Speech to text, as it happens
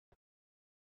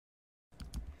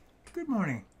Good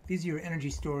morning. These are your energy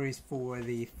stories for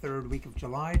the third week of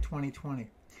July 2020.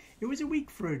 It was a week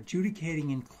for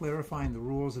adjudicating and clarifying the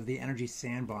rules of the energy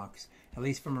sandbox, at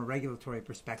least from a regulatory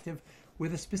perspective,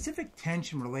 with a specific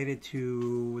tension related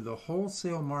to the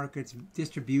wholesale market's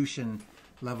distribution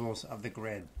levels of the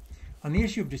grid. On the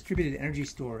issue of distributed energy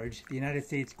storage, the United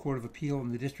States Court of Appeal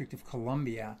in the District of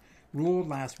Columbia ruled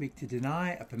last week to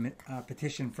deny a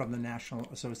petition from the National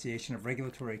Association of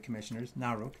Regulatory Commissioners,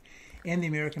 NARUC, and the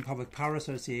American Public Power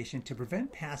Association to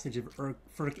prevent passage of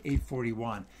FERC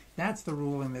 841. That's the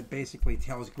ruling that basically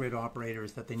tells grid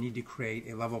operators that they need to create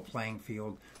a level playing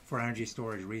field for energy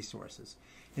storage resources.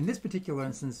 In this particular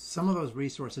instance, some of those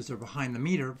resources are behind the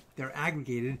meter, they're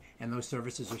aggregated, and those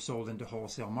services are sold into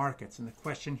wholesale markets. And the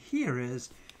question here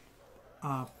is,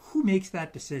 who makes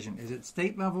that decision? Is it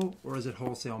state level or is it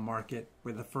wholesale market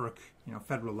with the FERC,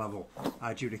 federal level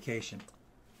adjudication?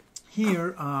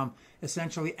 Here,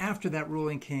 essentially, after that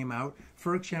ruling came out,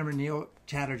 FERC Chairman Neil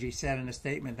Chatterjee said in a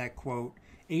statement that, quote,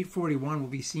 841 will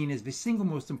be seen as the single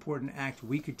most important act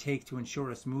we could take to ensure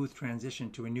a smooth transition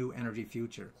to a new energy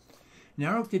future.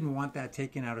 NARUC didn't want that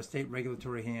taken out of state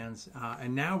regulatory hands,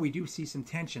 and now we do see some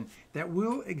tension that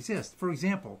will exist. For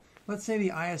example, let's say the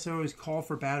ISOs call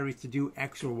for batteries to do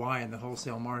X or Y in the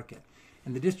wholesale market,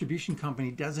 and the distribution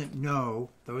company doesn't know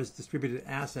those distributed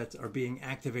assets are being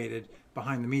activated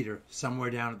behind the meter somewhere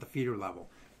down at the feeder level.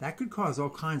 That could cause all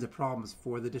kinds of problems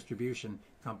for the distribution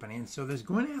company, and so there's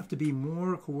going to have to be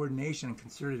more coordination and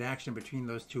concerted action between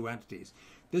those two entities.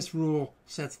 This rule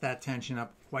sets that tension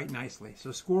up quite nicely.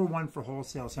 So score one for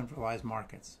wholesale centralized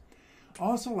markets.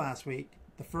 Also last week,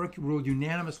 the FERC ruled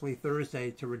unanimously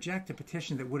Thursday to reject a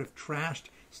petition that would have trashed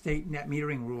state net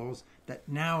metering rules that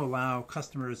now allow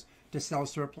customers to sell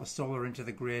surplus solar into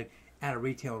the grid at a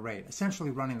retail rate, essentially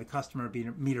running the customer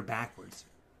meter backwards.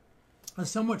 A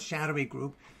somewhat shadowy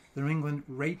group, the New England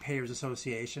Ratepayers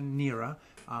Association, NERA,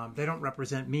 they don't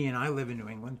represent me and I live in New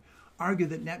England,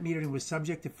 argued that net metering was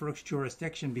subject to FERC's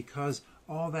jurisdiction because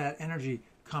all that energy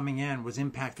coming in was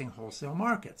impacting wholesale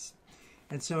markets.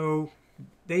 And so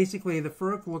basically the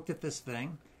FERC looked at this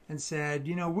thing and said,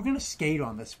 we're going to skate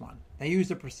on this one. They used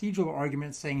a procedural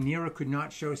argument saying NERA could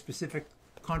not show specific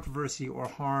controversy or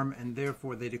harm, and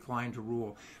therefore they declined to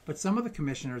rule. But some of the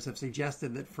commissioners have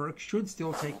suggested that FERC should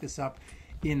still take this up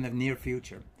in the near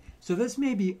future. So this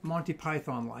may be Monty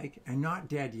Python-like and not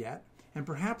dead yet, and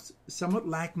perhaps somewhat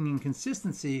lacking in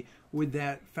consistency with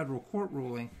that federal court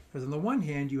ruling, because on the one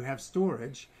hand you have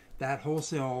storage that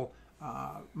wholesale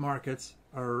markets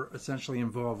are essentially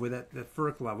involved with at the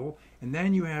FERC level, and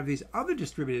then you have these other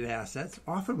distributed assets,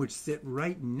 often which sit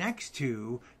right next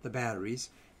to the batteries,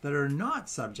 that are not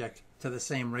subject to the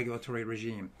same regulatory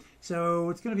regime. So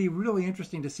it's going to be really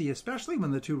interesting to see, especially when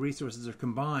the two resources are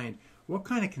combined, what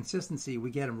kind of consistency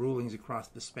we get in rulings across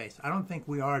the space. I don't think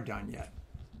we are done yet.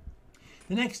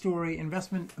 The next story,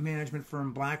 investment management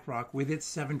firm BlackRock, with its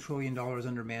 $7 trillion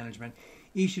under management,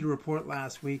 issued a report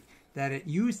last week that it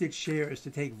used its shares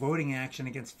to take voting action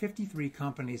against 53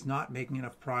 companies not making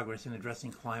enough progress in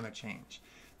addressing climate change.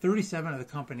 37 of the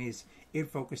companies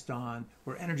it focused on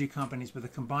were energy companies with a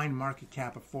combined market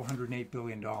cap of $408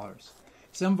 billion.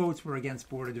 Some votes were against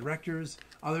board of directors,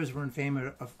 others were in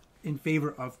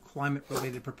favor of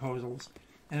climate-related proposals,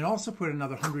 and it also put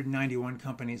another 191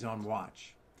 companies on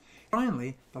watch.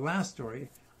 Finally, the last story,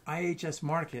 IHS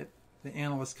Markit, the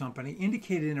analyst company,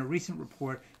 indicated in a recent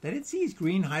report that it sees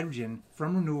green hydrogen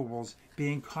from renewables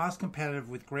being cost competitive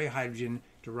with gray hydrogen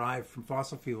derived from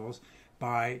fossil fuels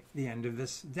by the end of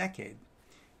this decade.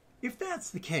 If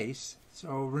that's the case,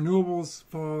 so renewables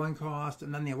fall in cost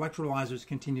and then the electrolyzers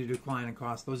continue to decline in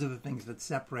cost, those are the things that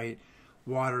separate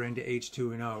water into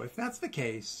H2 and O. If that's the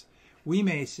case, we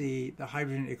may see the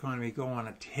hydrogen economy go on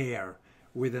a tear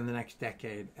within the next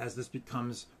decade as this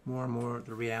becomes more and more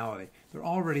the reality. There are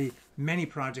already many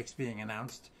projects being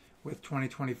announced with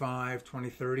 2025,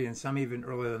 2030, and some even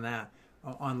earlier than that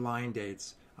online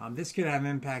dates. This could have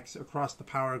impacts across the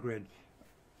power grid,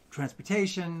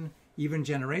 transportation, even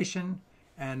generation,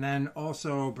 and then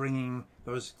also bringing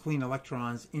those clean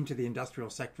electrons into the industrial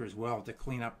sector as well to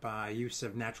clean up use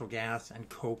of natural gas and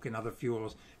coke and other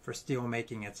fuels for steel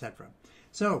making, etc.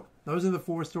 So those are the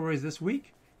 4 stories this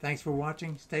week. Thanks for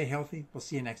watching. Stay healthy. We'll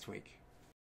see you next week.